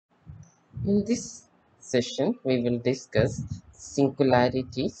In this session, we will discuss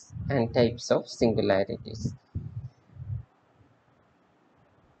singularities and types of singularities.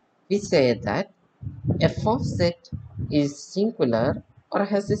 We say that f of z is singular or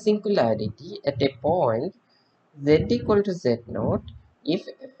has a singularity at a point z equal to z naught if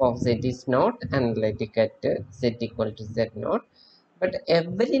f of z is not analytic at z equal to z naught, but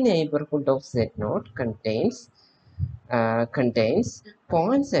every neighborhood of z naught contains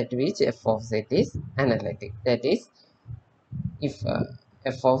points at which f of z is analytic. That is, if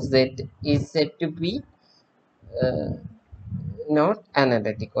f of z is said to be uh, not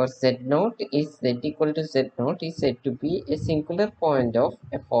analytic, or z naught is z equal to z naught is said to be a singular point of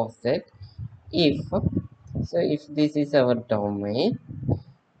f of z if if this is our domain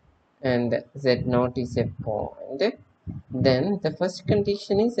and z naught is a point, then the first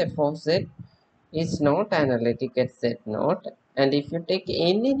condition is f of z is not analytic at z naught, and if you take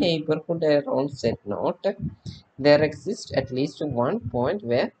any neighborhood around z naught, there exists at least one point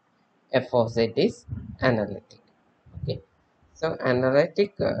where f of z is analytic. Okay, so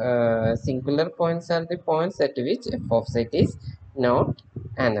analytic singular points are the points at which f of z is not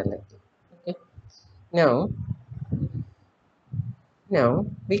analytic. Okay, now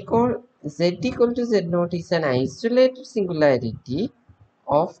we call z equal to z naught is an isolated singularity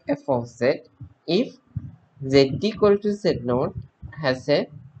of f of z if z equal to z naught has a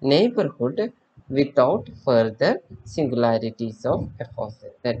neighborhood without further singularities of f of z.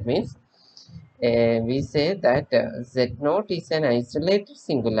 That means we say that z naught is an isolated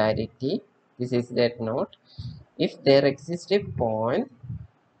singularity. This is z naught if there exists a point,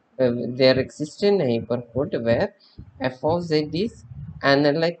 there exists a neighborhood where f of z is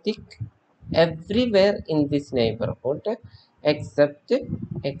analytic everywhere in this neighborhood except z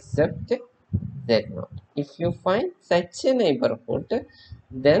naught. If you find such a neighborhood,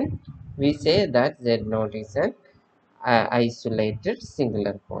 then we say that z naught is an isolated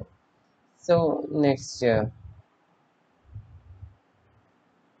singular point. So next we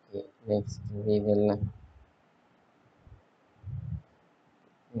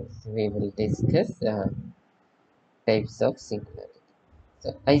will discuss types of singularity.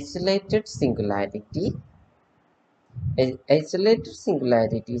 So isolated singularities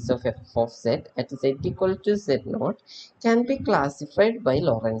of f of z at z equal to z naught can be classified by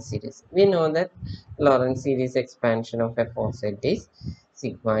Lorentz series. We know that Lorentz series expansion of f of z is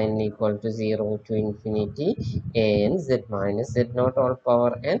sigma n equal to 0 to infinity a n z minus z naught all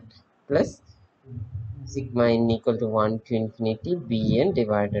power n plus sigma n equal to 1 to infinity b n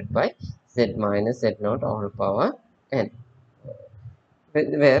divided by z minus z naught all power n,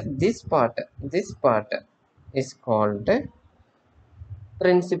 where this part is called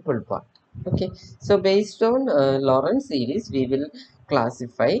principal part. Okay, so based on Lorentz series we will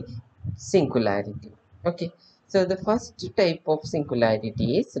classify singularity. Okay, so the first type of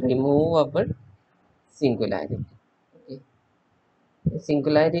singularity is removable singularity. Okay,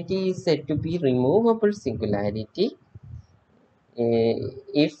 singularity is said to be removable singularity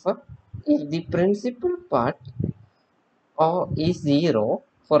if the principal part or is 0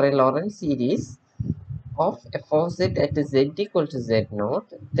 for a Lorentz series of f of z at z equal to z naught,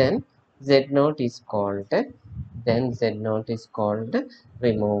 then z naught is called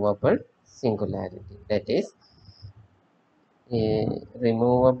removable singularity. That is, a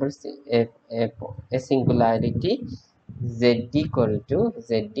removable a singularity z equal to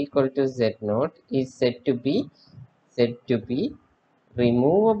z naught is said to be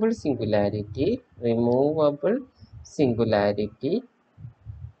removable singularity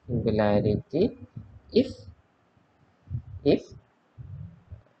if if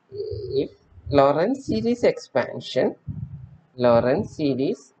if Lorentz series expansion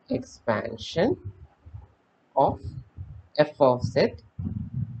of f of z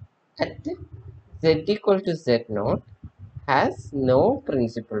at z equal to z naught has no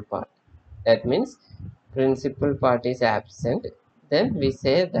principal part. That means principal part is absent. Then we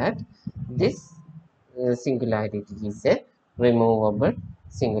say that this singularity is a removable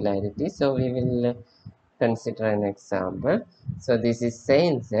singularity. So we will consider an example. So this is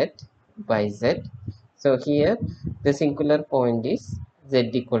sin z by z. So here the singular point is z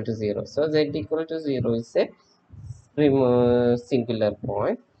equal to 0. So z equal to 0 is a singular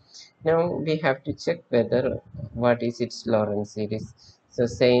point. Now we have to check whether what is its Lorentz series. So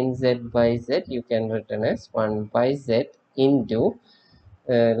sin z by z you can written as 1 by z into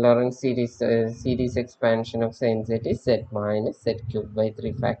Lorentz series expansion of sin z is z minus z cubed by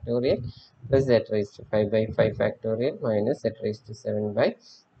 3 factorial plus z raised to 5 by 5 factorial minus z raised to 7 by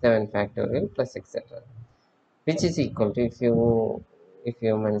 7 factorial plus etc. Which is equal to, if you if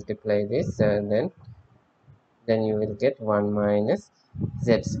you multiply this, then you will get 1 minus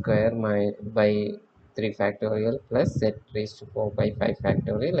z square by 3 factorial plus z raised to 4 by 5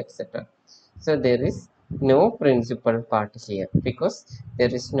 factorial, etc. So there is no principal part here because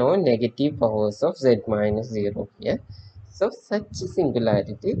there is no negative powers of z minus 0 here. So such a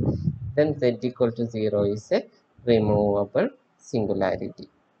singularity, then z equal to 0 is a removable singularity.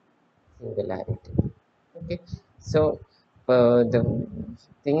 Okay, so the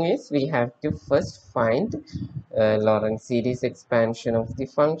thing is, we have to first find Lorentz series expansion of the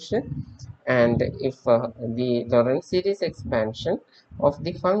function, and if the Lorentz series expansion of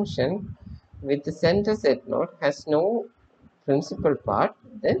the function with the center z0 has no principal part,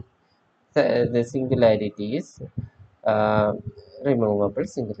 then the singularity is uh, removable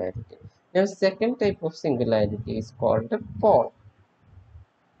singularity. Now second type of singularity is called the pole.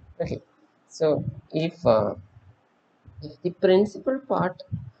 Okay, so if the principal part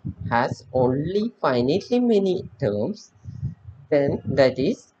has only finitely many terms, then that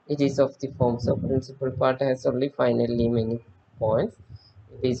is, it is of the form. So principal part has only finitely many points.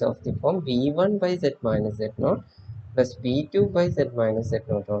 It is of the form b1 by z minus z0 plus b2 by z minus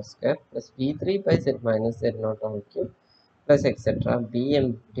z0 all square plus b3 by z minus z0 all cube plus etc.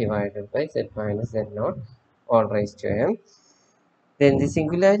 bm divided by z minus z0 all raised to m. Then the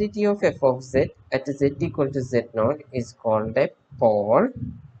singularity of f of z at z equal to z0 is called a pole,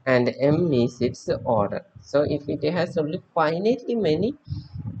 and m is its order. So if it has only finitely many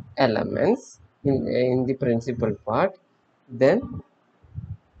elements in the principal part, then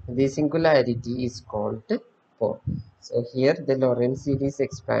the singularity is called pole. So here the Lorentz series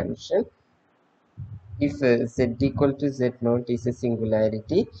expansion, if z equal to z0 is a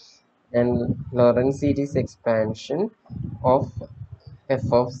singularity, and Lorentz series expansion of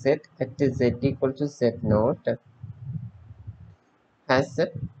f of z at z equal to z0 has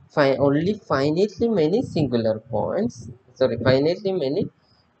only finitely many singular points, sorry, finitely many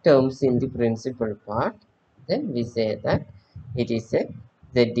terms in the principal part, then we say that it is a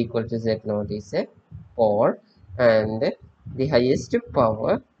z equal to z0 is a pole, and the highest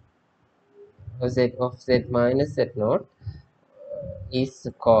power of z minus z0 is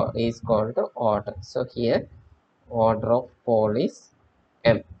called the order. So here order of pole is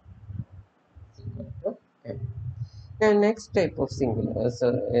m, is equal to m. Now next type of singular,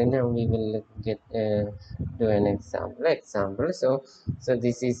 so now we will get do an example. So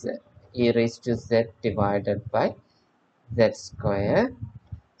this is e raised to z divided by z square.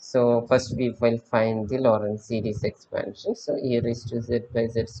 So first we will find the Lorentz series expansion. So e raised to z by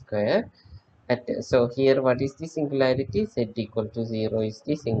z square at, so here what is the singularity? Z equal to 0 is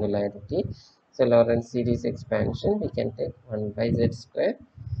the singularity. So Lorentz series expansion, we can take 1 by z square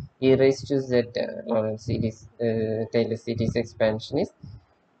e raised to z. Lorentz series Taylor series expansion is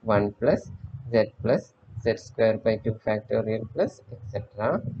 1 plus z square by 2 factorial plus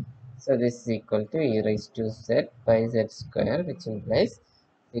etc. So this is equal to e raised to z by z square, which implies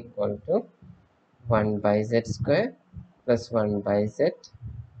equal to 1 by z square plus 1 by z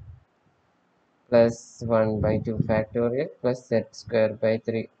plus 1 by 2 factorial plus z square by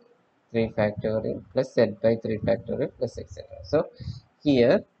 3 factorial plus z by 3 factorial plus etc. So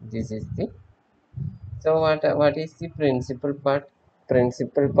here this is the, so what is the principal part?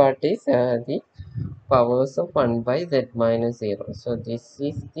 Principal part is the powers of 1 by z minus 0. So this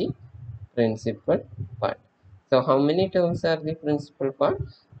is the principal part. So how many terms are the principal part?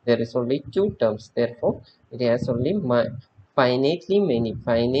 There is only 2 terms. Therefore, it has only finitely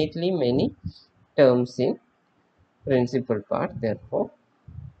many terms in principal part. Therefore,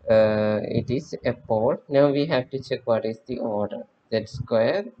 it is a pole. Now we have to check what is the order. Z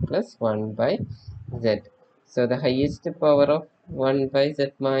square plus 1 by z. So the highest power of 1 by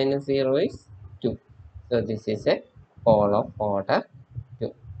z minus 0 is 2. So this is a pole of order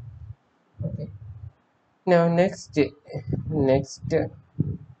 2. Okay. Now next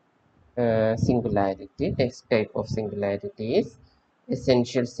singularity, next type of singularity is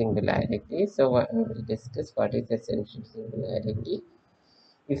essential singularity. So we will discuss what is essential singularity.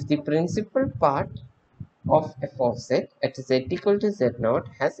 If the principal part of f of z at z equal to z0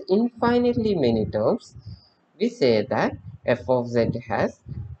 has infinitely many terms, we say that f of z has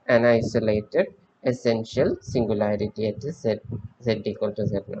an isolated essential singularity at z equal to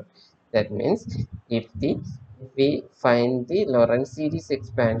z0. That means if we find the Lorentz series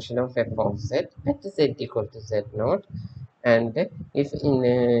expansion of f of z at z equal to z0, and if in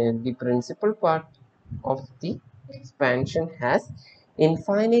the principal part of the expansion has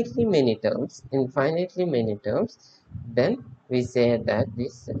infinitely many terms, then we say that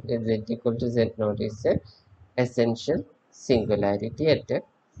this z equal to z0 is a essential singularity at z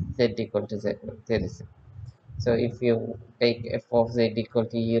equal to z1. There is. So if you take f of z equal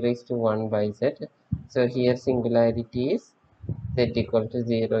to e raised to 1 by z, so here singularity is z equal to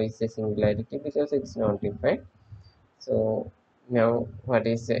 0 is a singularity because it's not defined. So now what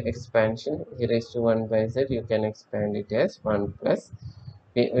is the expansion? E raised to 1 by z, you can expand it as 1 plus.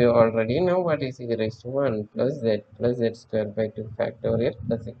 We already know what is e raised to 1 plus z square by 2 factorial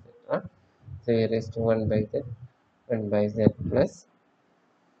plus etc. So e raised to 1 by z, 1 by z plus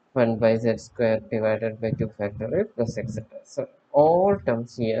 1 by z square divided by 2 factorial plus etc. So all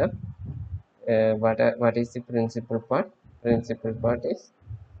terms here, what is the principal part? Principal part is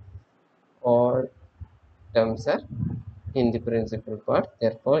all terms are in the principal part.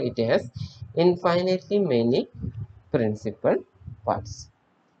 Therefore, it has infinitely many principal parts.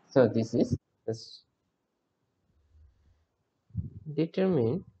 So this is this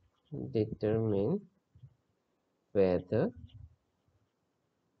determine whether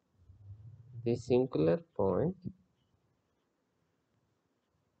the singular point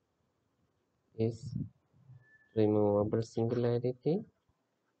is removable singularity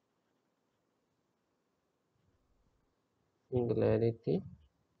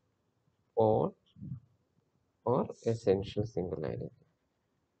or essential singularity.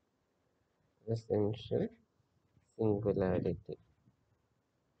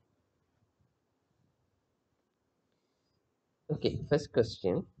 Okay, first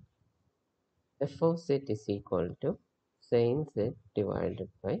question. F of z is equal to sin z divided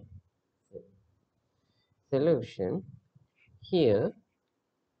by z. Solution. Here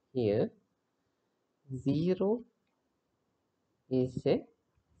 0 is a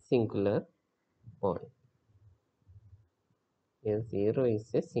singular point. Here 0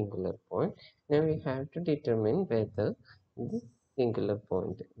 is a singular point. Now we have to determine whether this singular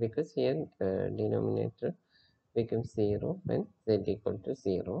point, because here denominator becomes 0 when z equal to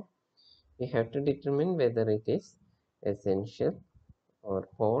 0. We have to determine whether it is essential or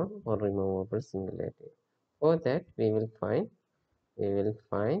whole or removable singularity. For that we will find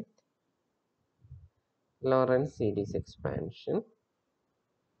Lorentz series expansion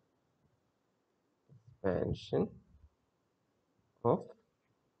of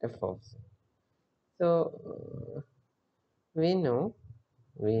f of z. So we know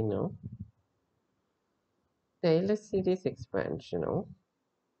Taylor series expansion or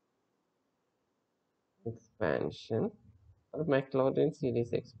Maclaurin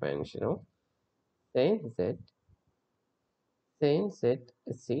series expansion of sin z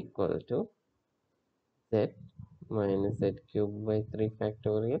is equal to z minus z cubed by 3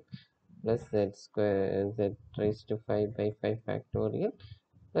 factorial plus z square z raised to 5 by 5 factorial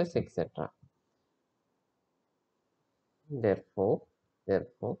plus etc. Therefore 1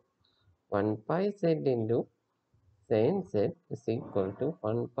 pi z into sin z is equal to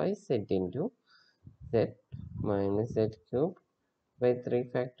 1 pi z into z minus z cubed by 3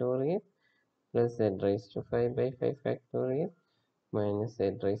 factorial plus z raised to 5 by 5 factorial minus z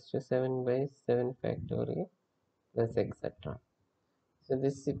raised to 7 by 7 factorial plus etc. So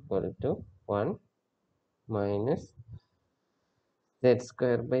this is equal to 1 minus z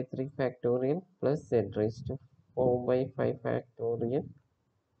square by 3 factorial plus z raised to 4 by 5 factorial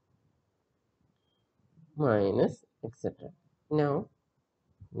minus etc. Now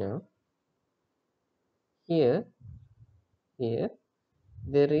here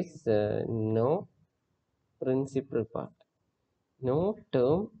there is no principal part, no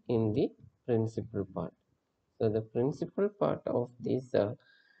term in the principal part. So the principal part of this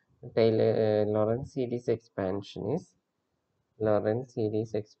Taylor Lorentz series expansion is Lorentz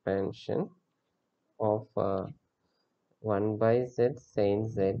series expansion of 1 by z sin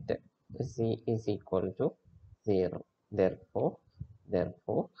z is equal to 0. Therefore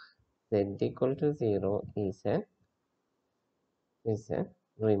z equal to 0 is a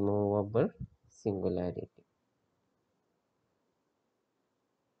removable singularity.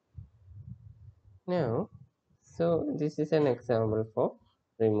 Now, so this is an example for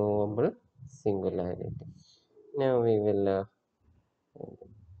removable singularity. Now we will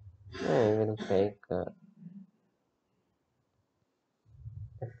take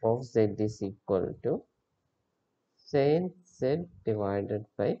f of z is equal to sin z divided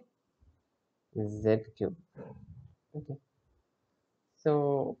by z cube. Okay.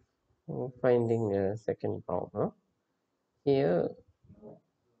 So finding a second problem. Here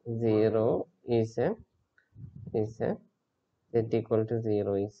 0 is a z equal to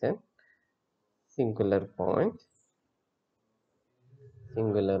 0 is a singular point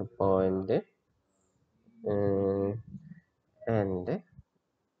and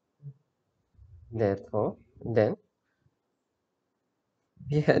therefore then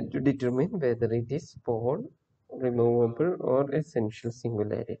We had to determine whether it is pole, removable, or essential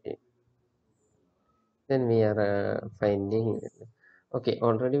singularity. Then we are finding. Okay,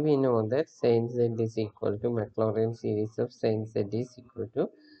 already we know that sin z is equal to Maclaurin series of sin z is equal to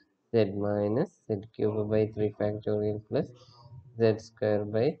z minus z cube by 3 factorial plus z square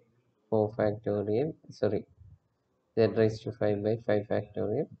by 4 factorial. Sorry, z raised to 5 by 5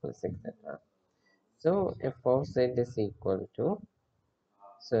 factorial plus etc. So f of z is equal to,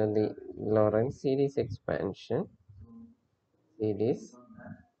 so the Lorentz series expansion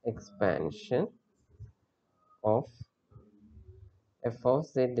of f of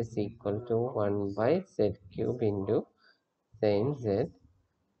z is equal to 1 by z cube into sin z.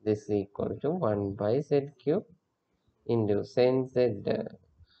 This is equal to 1 by z cube into sin z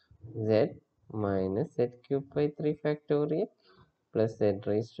z minus z cube by 3 factorial plus z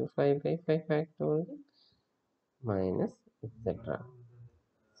raised to 5 by 5 factorial minus etc.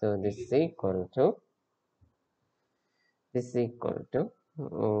 So this is equal to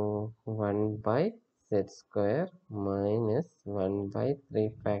 1 by z square minus 1 by 3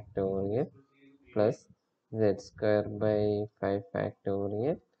 factorial plus z square by 5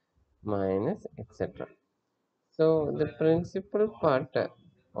 factorial minus etc. So the principal part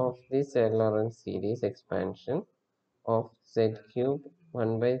of this Lorentz series expansion of z cube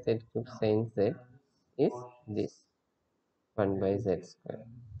 1 by z cube sin z is this 1 by z square.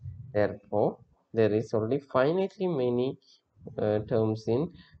 Therefore, there is only finitely many terms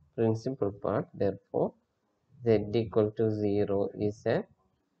in principal part. Therefore, z equal to 0 is a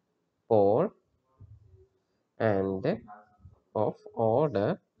pole and of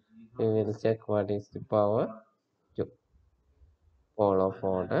order. We will check what is the power 2. Pole of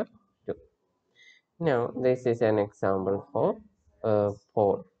order 2. Now, this is an example for a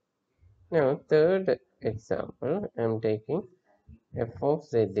pole. Now, third example, I am taking f of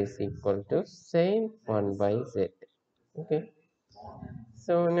z is equal to sine 1 by z. Okay.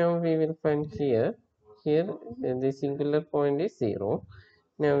 So now we will find here the singular point is 0.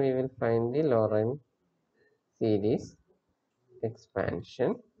 Now we will find the Lorentz series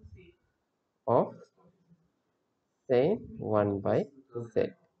expansion of sine 1 by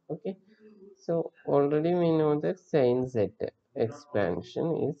z. Okay. So already we know that sine z expansion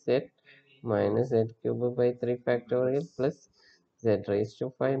is z minus z cube by 3 factorial plus z raised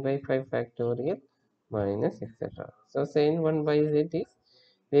to 5 by 5 factorial minus etc. So sine 1 by z is,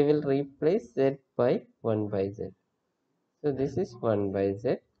 we will replace z by 1 by z. So this is 1 by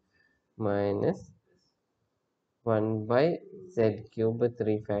z minus 1 by z cube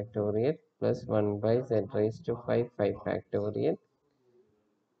 3 factorial plus 1 by z raised to 5 factorial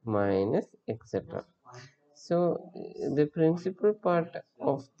minus etc. So the principal part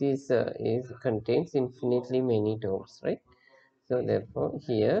of this is contains infinitely many terms, right? So therefore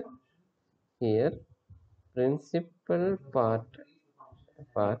here principal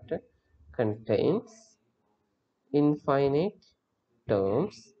part contains infinite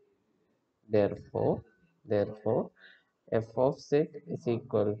terms. Therefore f of z is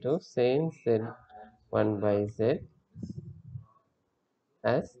equal to sin z 1 by z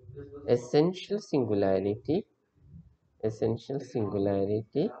as essential singularity at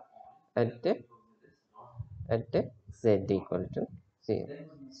z equal to 0.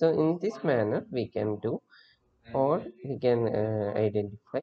 So in this manner we can do, or we can identify